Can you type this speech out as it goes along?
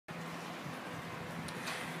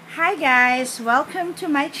Hi guys! Welcome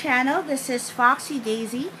to my channel. This is Foxy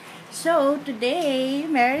Daisy. So, today,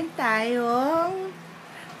 meron tayong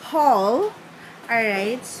haul.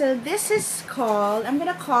 Alright, so this is called, I'm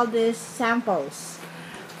gonna call this samples.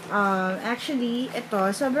 Actually,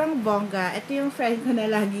 ito, sobrang bongga. Ito yung friend ko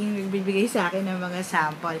na laging nagbibigay sa akin ng mga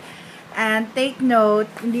sample. And take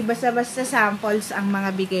note, hindi basta-basta samples ang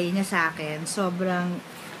mga bigay niya sa akin. Sobrang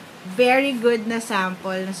very good na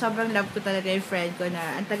sample. Sobrang love ko talaga yung friend ko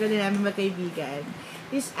na ang tagal na namin magkaibigan.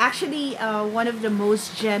 He's actually one of the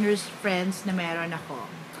most generous friends na meron ako.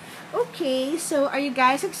 Okay, so are you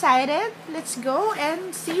guys excited? Let's go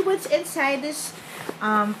and see what's inside this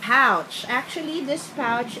pouch. Actually, this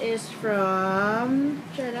pouch is from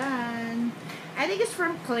Charan. I think it's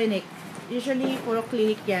from Clinic. Usually, puro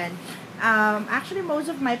Clinic yan. Actually, most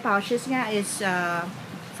of my pouches nga is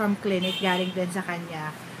from Clinic. Galing din sa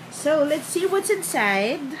kanya. So, let's see what's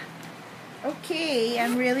inside. Okay,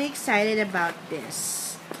 I'm really excited about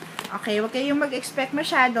this. Okay, wag kayong mag-expect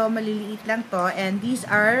masyado. Maliliit lang to. And these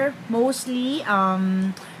are mostly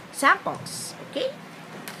samples. Okay?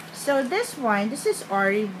 So, this one, this is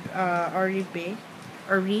Orib,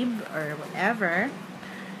 or whatever.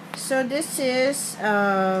 So, this is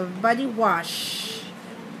body wash.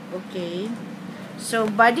 Okay?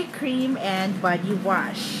 So, body cream and body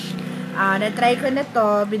wash. Na-try ko na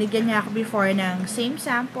to. Binigyan niya ako before ng same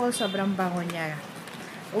sample. Sobrang bango niya.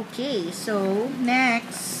 Okay, so,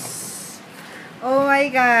 next. Oh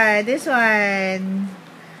my God, this one.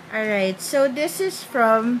 Alright, so this is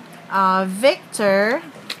from Victor.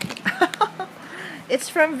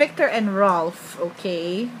 It's from Victor and Rolf,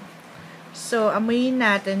 okay? So, amuyin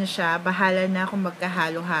natin siya. Bahala na kung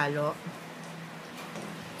magkahalo-halo.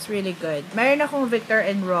 It's really good. Meron akong Victor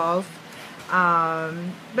and Rolf.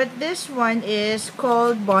 But this one is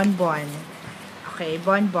called Bonbon. Okay,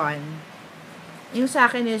 Bonbon. Yung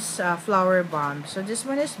sa akin is Flower Bomb. So, this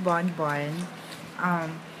one is Bonbon.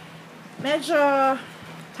 Medyo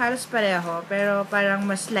halos pareho, pero parang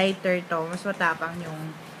mas lighter to. Mas matapang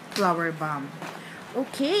yung Flower Bomb.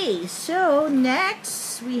 Okay, so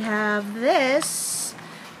next, we have this.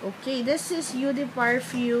 Okay, this is Eau de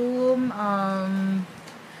Parfum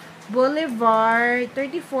Boulevard,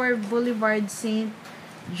 34 Boulevard Saint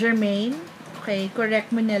Germain. Okay,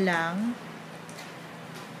 correct mo na lang.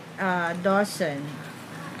 Dawson.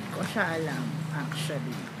 Hindi ko siya alam,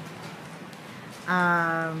 actually.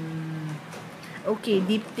 Okay,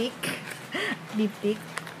 Diptyque. Diptyque,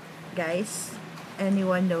 guys.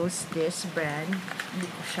 Anyone knows this brand? Hindi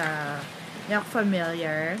ko siya, hindi ako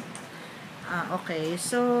familiar. Okay,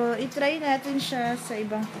 so, itry natin siya sa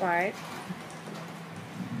ibang part.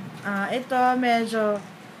 Ito, medyo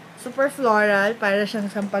super floral, para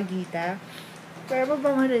siyang sampagita. Pero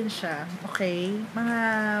mabango rin siya. Okay,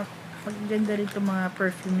 magaganda rin itong mga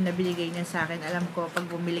perfume na binigay niya sa akin. Alam ko, pag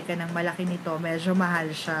bumili ka ng malaki nito, medyo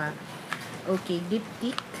mahal siya. Okay,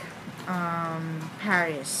 Diptyque,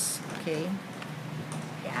 Paris. Okay.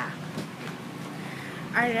 Yeah.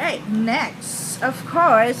 Alright, next. Of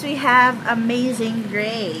course, we have Amazing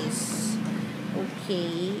Grace.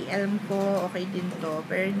 Okay, alam ko, okay din to.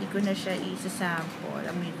 Pero hindi ko na siya isa-sample.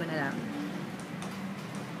 Amoy ko na lang.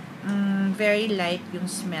 Very light yung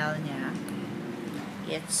smell niya.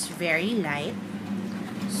 It's very light.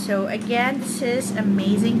 So, again, this is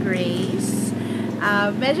Amazing Grace.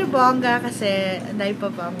 Medyo bongga kasi dahil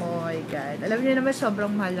pabango. Oh my God. Alam niyo naman,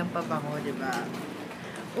 sobrang mahal ng pabango, diba?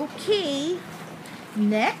 Okay.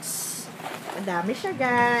 Next. Madami siya,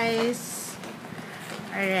 guys.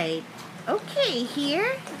 Alright. Okay,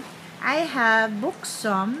 here I have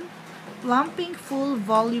Buxom Plumping Full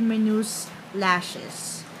Voluminous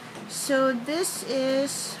Lashes. So, this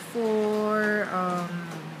is for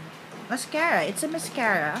mascara. It's a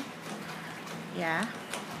mascara. Yeah.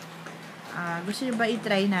 Gusto nyo ba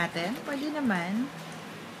i-try natin? Pwede naman.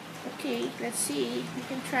 Okay, let's see. We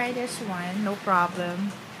can try this one. No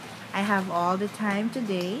problem. I have all the time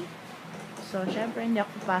today. So, syempre, hindi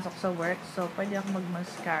ako papasok sa work. So, pwede ako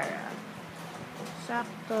mag-mascara.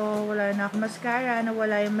 Sakto. Wala na ako mascara.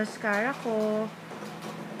 Nawala yung mascara ko.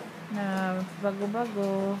 Na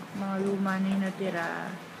bago-bago, mga luma na yung natira.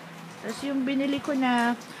 Tapos yung binili ko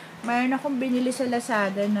na, mayroon akong binili sa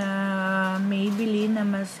Lazada na Maybelline na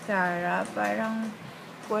mascara. Parang,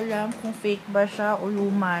 ko alam kung fake ba siya o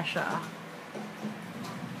luma siya.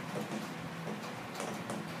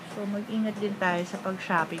 So, mag-ingat din tayo sa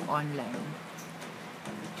pag-shopping online.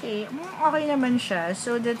 Okay, okay naman siya.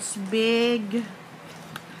 So, that's Big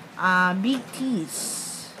T's.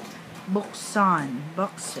 Buxom,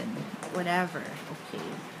 whatever. Okay.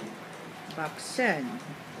 Buxom.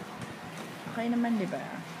 Okay naman, di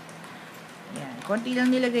ba? Yan. Konti lang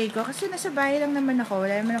nilagay ko. Kasi nasa bahay lang naman ako.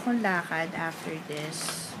 Wala naman akong lakad after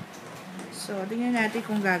this. So, tingnan natin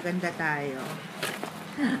kung gaganda tayo.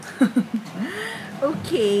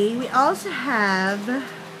 Okay. We also have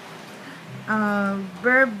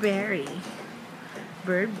Burberry.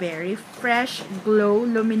 Burberry Fresh Glow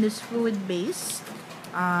Luminous Fluid Base.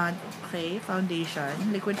 Okay.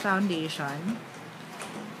 Foundation. Liquid foundation.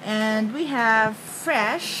 And we have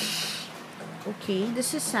Fresh. Okay,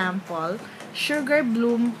 this is sample. Sugar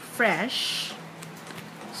Bloom Fresh.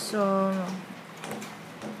 So,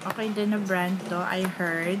 okay din na brand to. I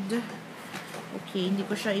heard. Okay, hindi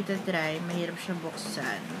ko siya itatry. Mahirap siya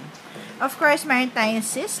buksan. Of course, mayroon tayong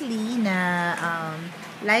Sisley na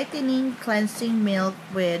lightening cleansing milk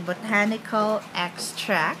with botanical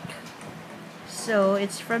extract. So,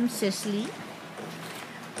 it's from Sisley.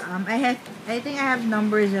 I think I have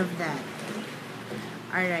numbers of that.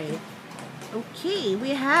 Alright. Okay,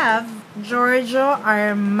 we have Giorgio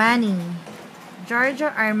Armani.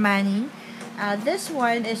 Giorgio Armani. This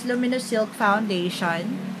one is Luminous Silk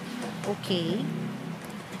Foundation. Okay.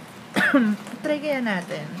 Try kaya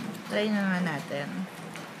natin. Try na nga natin.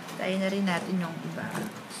 Try na rin natin yung iba.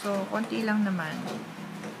 So, konti lang naman.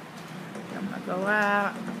 Yung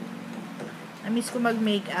magawa. Na-miss ko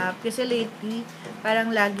mag-makeup. Kasi lately,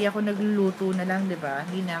 parang lagi ako nagluluto na lang, diba?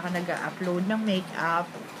 Hindi na ako nag-upload ng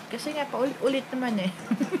makeup. Kasi nga, paulit-ulit naman eh.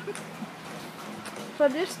 So,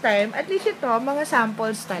 this time, at least ito, mga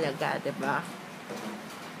samples talaga, diba?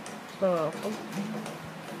 So,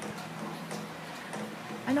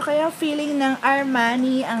 ano kaya feeling ng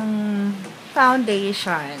Armani ang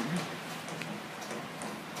foundation?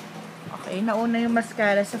 Okay, nauna yung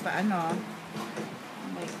mascara sa paano. Oh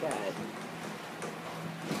my God.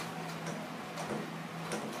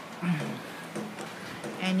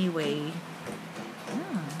 Anyway.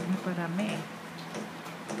 Parami.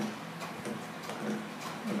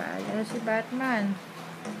 Bahala si Batman.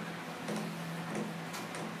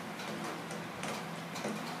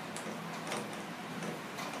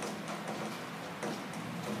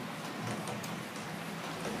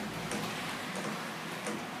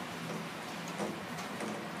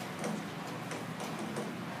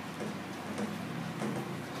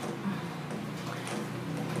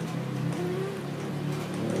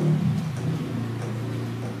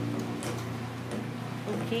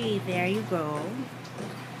 Okay, there you go.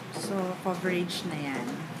 So, coverage na yan.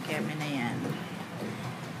 Keme na yan.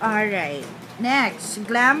 Alright. Next,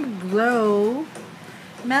 Glam Glow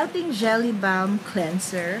Melting Jelly Balm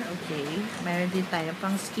Cleanser. Okay. Meron din tayo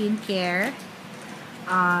pang skincare.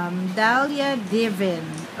 Dahlia Divin.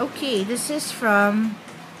 Okay, this is from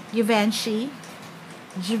Givenchy.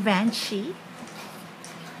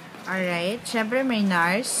 Alright. Siyempre, may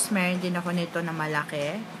NARS. Meron din ako nito na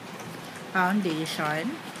malaki. Foundation.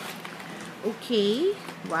 Okay.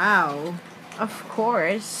 Wow. Of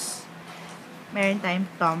course. Meron tayong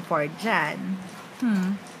Tom Ford dyan.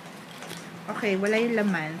 Okay, wala yung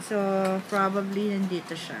laman. So, probably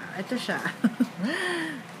nandito siya. Ito siya.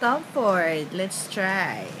 Tom Ford. Let's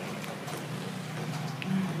try.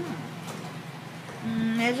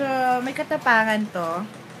 Medyo may katapangan to.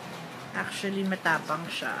 Actually, matapang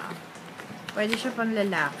siya. Pwede siya pang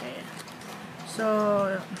lalaki. So,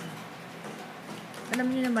 alam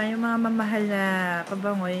niyo naman, yung mga mamahal na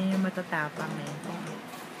pabango, yun yung matatapang eh.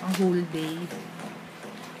 Ang whole day.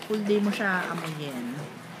 Whole day mo siya amoyin.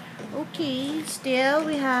 Okay, still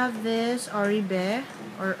we have this Oribe,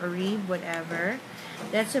 or Oribe, whatever.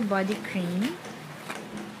 That's a body cream.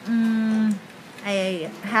 I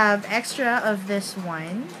have extra of this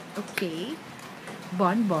one. Okay.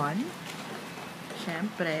 Bonbon.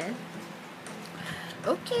 Siyempre.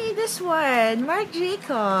 Okay, this one, Marc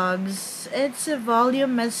Jacobs. It's a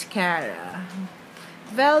volume mascara.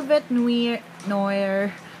 Velvet Noir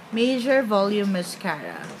Major Volume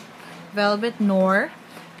Mascara. Velvet Noir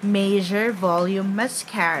Major Volume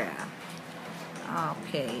Mascara.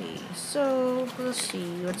 Okay, so we'll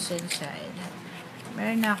see what's inside.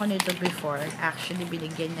 Meron na ako nito before. Actually,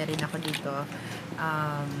 binigyan na rin ako dito.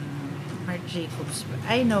 Marc Jacobs.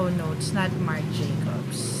 No, it's not Marc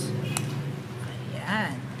Jacobs.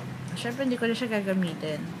 Ayan. Siyempre, hindi ko na siya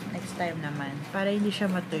gagamitin. Next time naman. Para hindi siya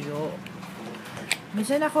matuyo.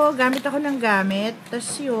 Minsan gamit ako ng gamit. Tapos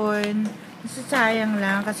yun, nasasayang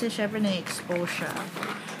lang. Kasi siyempre, na-expose siya.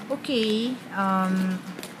 Okay.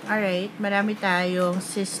 Alright. Marami tayong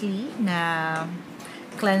Sisley na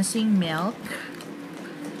cleansing milk.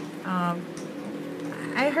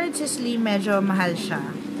 I heard Sisley medyo mahal siya.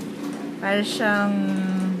 Para siyang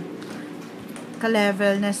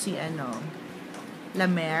ka-level na si La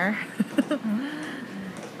Mer.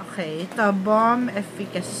 Okay, ito, Bomb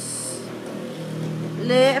Efficacy.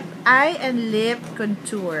 Eye and lip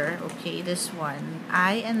contour. Okay, this one.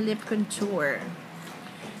 Eye and lip contour.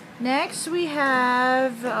 Next, we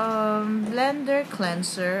have blender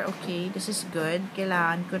cleanser. Okay, this is good.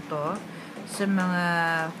 Kailangan ko to sa mga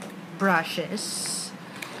brushes.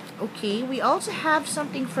 Okay, we also have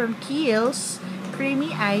something from Kiehl's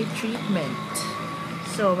Creamy Eye Treatment.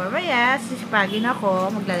 So, mamaya, sisipagin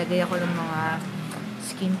ako. Maglalagay ako ng mga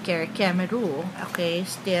skincare Kemeru. Okay,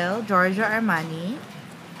 still, Giorgio Armani.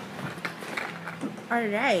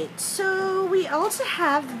 Alright, so we also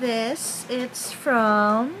have this. It's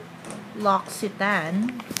from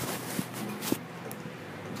L'Occitane.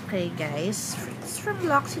 Okay, guys. It's from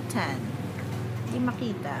L'Occitane. Hindi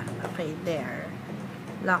makita. Okay, there.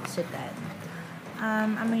 L'Occitane.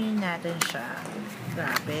 Amoyin natin siya.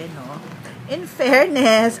 Grabe, no? In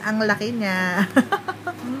fairness, ang laki niya.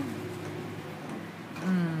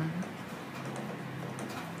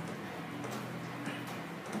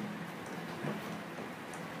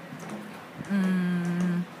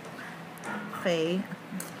 Okay.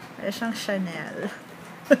 Para siyang Chanel.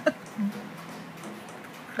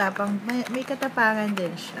 Tapang, may katapangan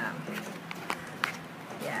din siya.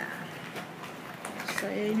 Yeah. So,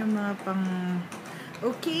 yun yung mga pang...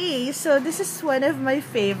 Okay, so this is one of my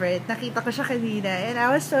favorite. Nakita ko siya kanina and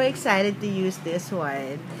I was so excited to use this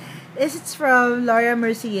one. This is from Laura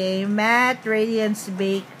Mercier Matte Radiance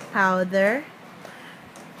Baked Powder.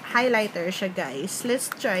 Highlighter siya, guys.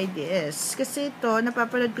 Let's try this. Kasi ito,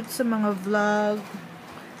 napapanood ko sa mga vlog.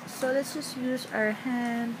 So, let's just use our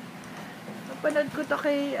hand. Napanood ko to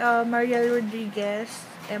kay Mariel Rodriguez.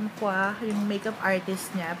 Mqua, yung makeup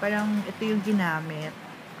artist niya. Parang ito yung ginamit.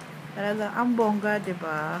 Talaga, ang bongga,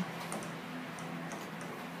 diba?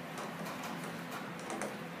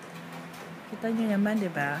 Kita nyo naman,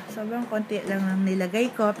 diba? Sobrang konti lang ang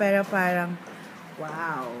nilagay ko, pero parang,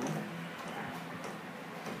 wow.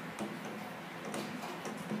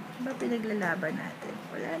 Ba pinaglalaban natin?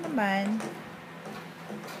 Wala naman.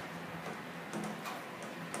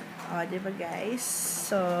 O, diba guys?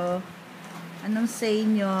 So, anong say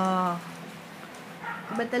nyo?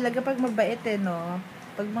 Diba talaga pag mabait no?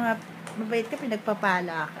 Pag mga mabait ka,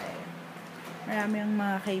 pinagpapala ka eh. Marami ang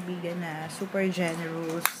mga kaibigan na super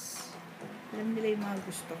generous. Alam nila yung mga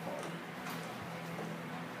gusto ko.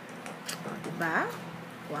 O, diba?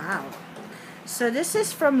 Wow. So, this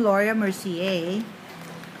is from Laura Mercier.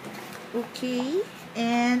 Okay.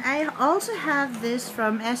 And I also have this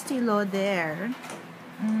from Estee Lauder.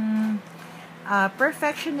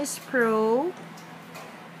 Perfectionist Pro.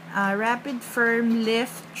 Rapid Firm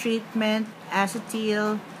Lift Treatment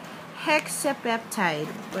Acetyl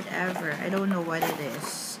Hexapeptide. Whatever. I don't know what it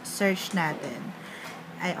is. Search natin.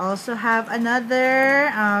 I also have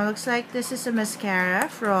another. Looks like this is a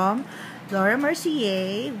mascara from Laura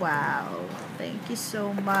Mercier. Wow. Thank you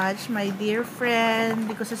so much, my dear friend.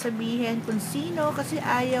 Hindi ko sasabihin kung sino kasi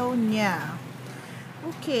ayaw niya.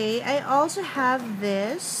 Okay, I also have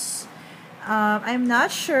this. I'm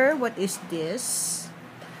not sure what is this.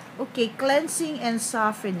 Okay, cleansing and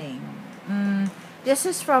softening. This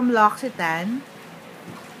is from L'Occitane.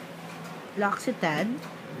 L'Occitane.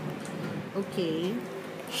 Okay.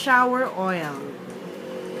 Shower oil.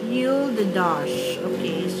 Huile de Dosh.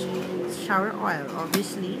 Okay, shower oil,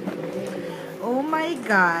 obviously. Oh my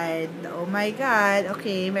God. Oh my God.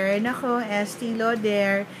 Okay, meron ako Estee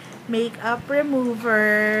Lauder makeup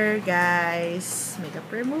remover, guys. Makeup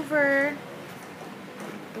remover.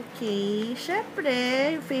 Okay,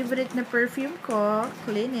 syempre, favorite na perfume ko,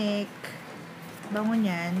 Clinique. Bango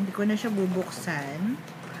niyan. Hindi ko na siya bubuksan.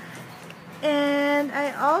 And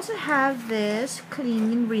I also have this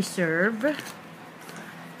Cleaning Reserve.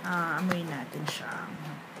 Amoy natin siya.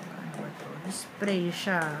 Ano ito? Spray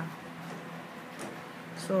siya.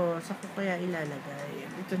 So, saan ko kaya ilalagay?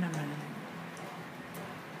 Ito naman.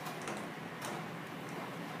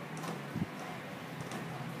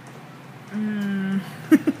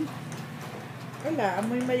 Wala,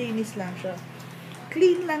 amoy malinis lang siya.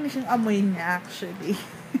 Clean lang siyang amoy niya, actually.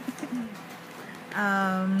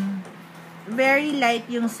 Very light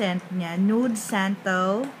yung scent niya. Nude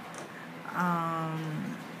Santal.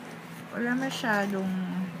 Wala masyadong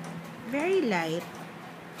very light.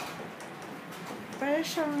 Parang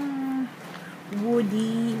siyang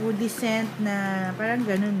woody scent na parang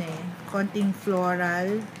ganun eh. Konting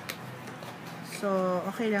floral. So,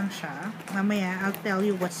 okay lang siya. Mamaya, I'll tell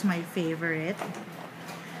you what's my favorite.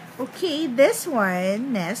 Okay, this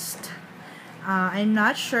one, Nest. I'm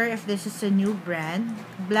not sure if this is a new brand.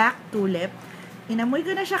 Black Tulip. Inamoy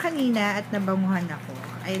ko na siya kanina at nabanguhan ako.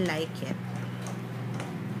 I like it.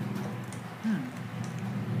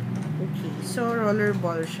 Okay, so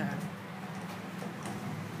rollerball siya.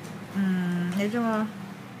 Medyo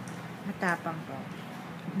matapang to.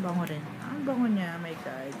 Bango rin. Ang bango niya, my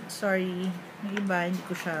God. Sorry. Yung iba, hindi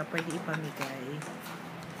ko siya pwede ipamigay.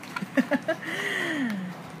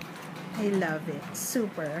 I love it.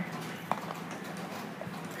 Super.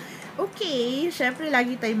 Okay. Syempre,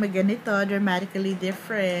 lagi tayong magganito. Dramatically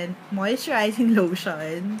different. Moisturizing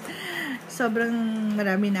lotion. Sobrang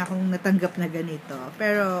marami na akong natanggap na ganito.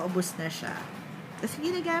 Pero, ubos na siya. Kasi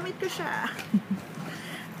ginagamit ko siya.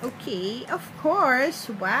 Okay, of course.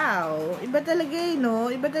 Wow. Iba talaga no?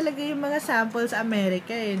 Iba talaga yung mga samples sa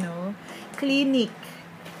Amerika no? Clinique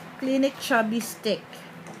Chubby Stick.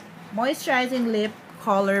 Moisturizing Lip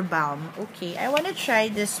Color Balm. Okay, I wanna try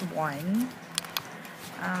this one.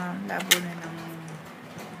 Labo na ng...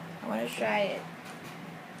 I wanna try it.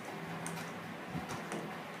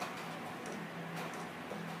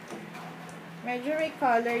 Medyo may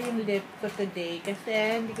color yung lip ko today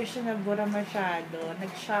kasi hindi ko siya nabura masyado.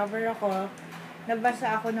 Nag-shower ako,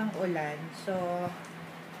 nabasa ako ng ulan. So,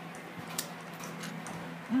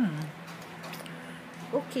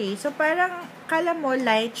 okay. So, parang kala mo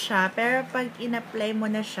light siya, pero pag in-apply mo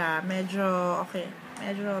na siya, medyo, okay,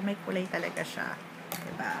 medyo may kulay talaga siya.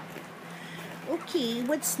 Diba? Okay,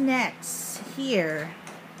 what's next? Here.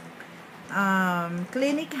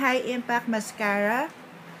 Clinique High Impact Mascara.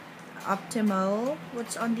 Optimal.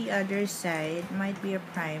 What's on the other side? Might be a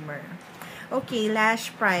primer. Okay, lash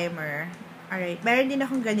primer. Alright, meron din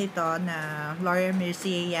akong ganito na Laura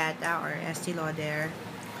Mercier yata or Estee Lauder.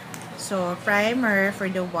 So, primer for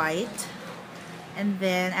the white. And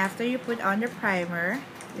then, after you put on the primer,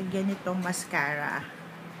 lagyan itong mascara.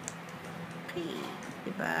 Okay.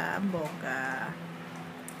 Diba? Ang bongga.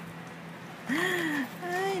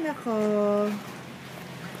 Ay, nako.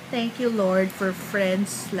 Thank you, Lord, for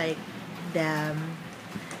friends like them.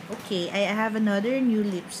 Okay, I have another new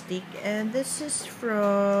lipstick, and this is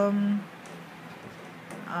from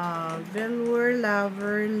Velour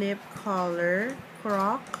Lover Lip Color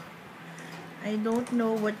Croc. I don't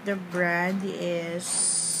know what the brand is.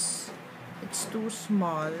 It's too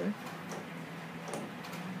small.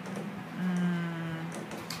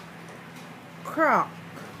 Croc.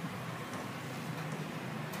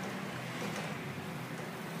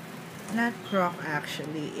 Not Croc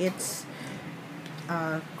actually. It's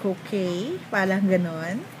Coquet. Parang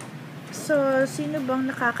ganon. So, sino bang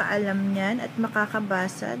nakakaalam niyan at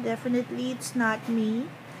makakabasa? Definitely, it's not me.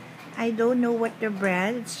 I don't know what the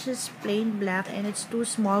brand. It's just plain black and it's too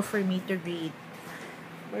small for me to read.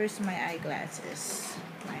 Where's my eyeglasses?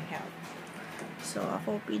 My help. So,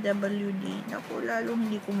 ako PWD. Naku, lalong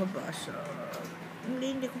hindi ko mabasa.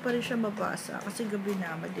 Hindi ko pa rin siya mabasa kasi gabi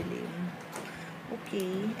na, madilim.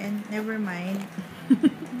 Okay, and never mind.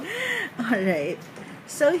 Alright.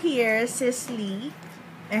 So, here, Sisley.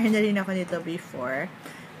 Meron na rin ako nito before.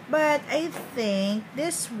 But, I think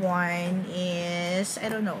this one is,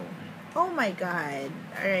 I don't know. Oh my God.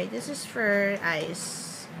 Alright, this is for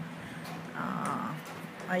eyes.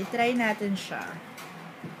 Okay, try natin siya.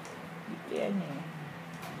 Yan eh.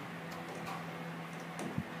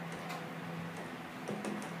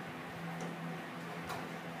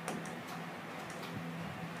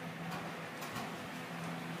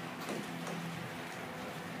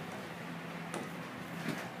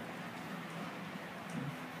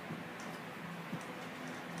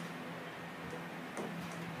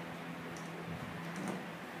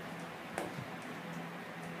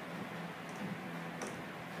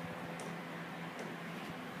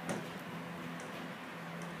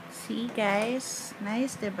 See, guys?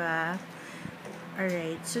 Nice, diba?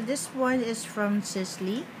 Alright, so this one is from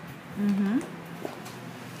Sisley.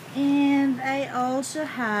 And I also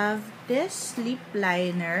have this lip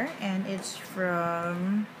liner, and it's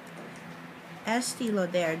from Estee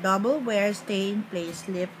Lauder. Double Wear Stay in Place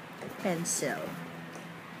Lip Pencil.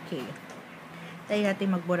 Okay. Tayo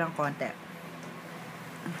natin magburang konti.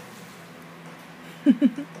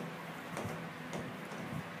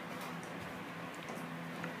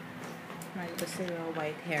 Kasi yung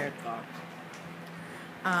white hair ko.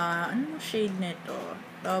 Anong shade nito?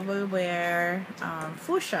 Double Wear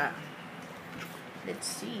Fuchsia. Let's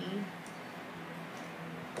see.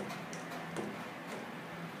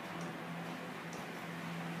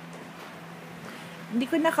 Hindi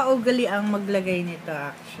ko nakaugali ang maglagay nito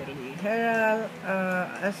actually. Pero,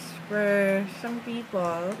 as per some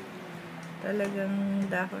people, talagang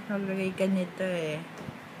dapat maglagay ka nito eh.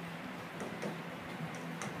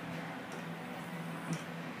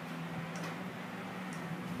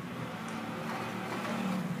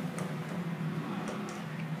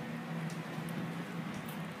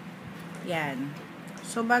 Yan.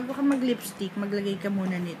 So, bago ka mag-lipstick, maglagay ka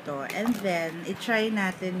muna nito. And then, i-try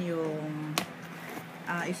natin yung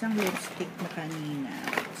isang lipstick na kanina.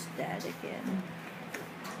 What's that again?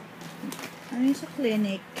 Ano yung sa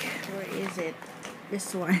clinic? Where is it?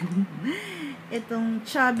 This one. Itong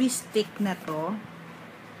chubby stick na to.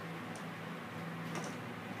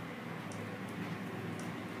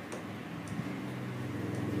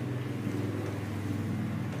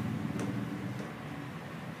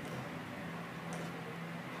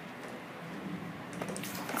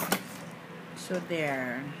 So,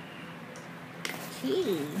 there.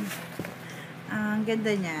 Okay. Ang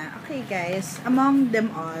ganda niya. Okay, guys. Among them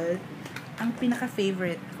all, ang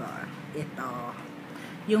pinaka-favorite ko, ito.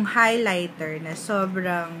 Yung highlighter na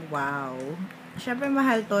sobrang wow. Siyempre,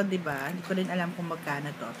 mahal to, diba? Hindi ko rin alam kung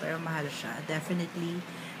magkano to, pero mahal siya. Definitely,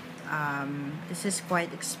 this is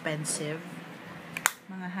quite expensive.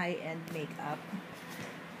 Mga high-end makeup.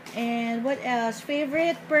 And what else?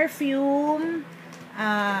 Favorite perfume?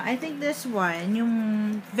 I think this one, yung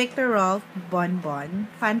Victor Rolf Bonbon.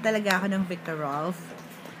 Fan talaga ako ng Victor Rolf.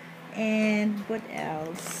 And what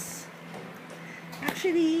else?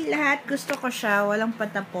 Actually, lahat gusto ko siya. Walang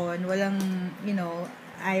patapon. Walang, you know,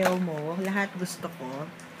 ayaw mo. Lahat gusto ko.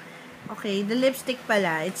 Okay, the lipstick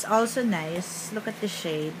pala. It's also nice. Look at the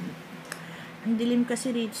shade. Ang dilim kasi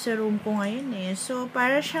dito sa room ko ngayon eh. So,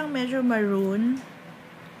 para siyang medyo maroon.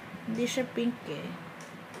 Hindi siya pink eh.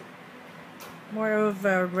 More of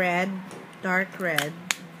a red, dark red,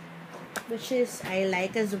 which is I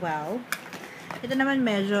like as well. Ito naman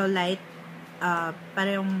medyo light,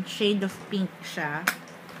 parang shade of pink siya.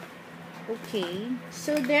 Okay,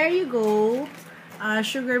 so there you go.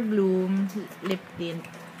 Sugar Bloom lip tint.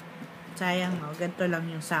 Sayang no, ganito lang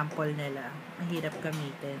yung sample nila. Mahirap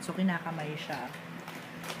gamitin. So kinakamay siya.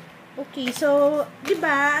 Okay, so,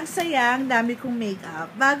 diba, ang sayang, dami kong makeup.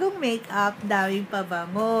 Bagong makeup, daming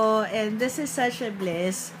pabango. And this is such a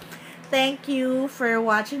bliss. Thank you for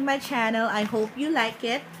watching my channel. I hope you like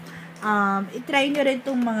it. I-try nyo rin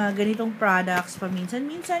itong mga ganitong products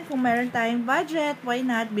paminsan-minsan. Kung meron tayong budget, why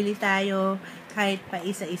not? Bili tayo kahit pa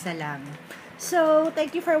isa-isa lang. So,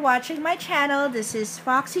 thank you for watching my channel. This is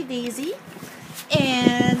Foxy Daisy.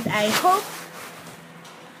 And I hope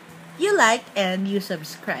you like and you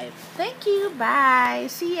subscribe. Thank you. Bye.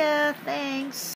 See ya. Thanks.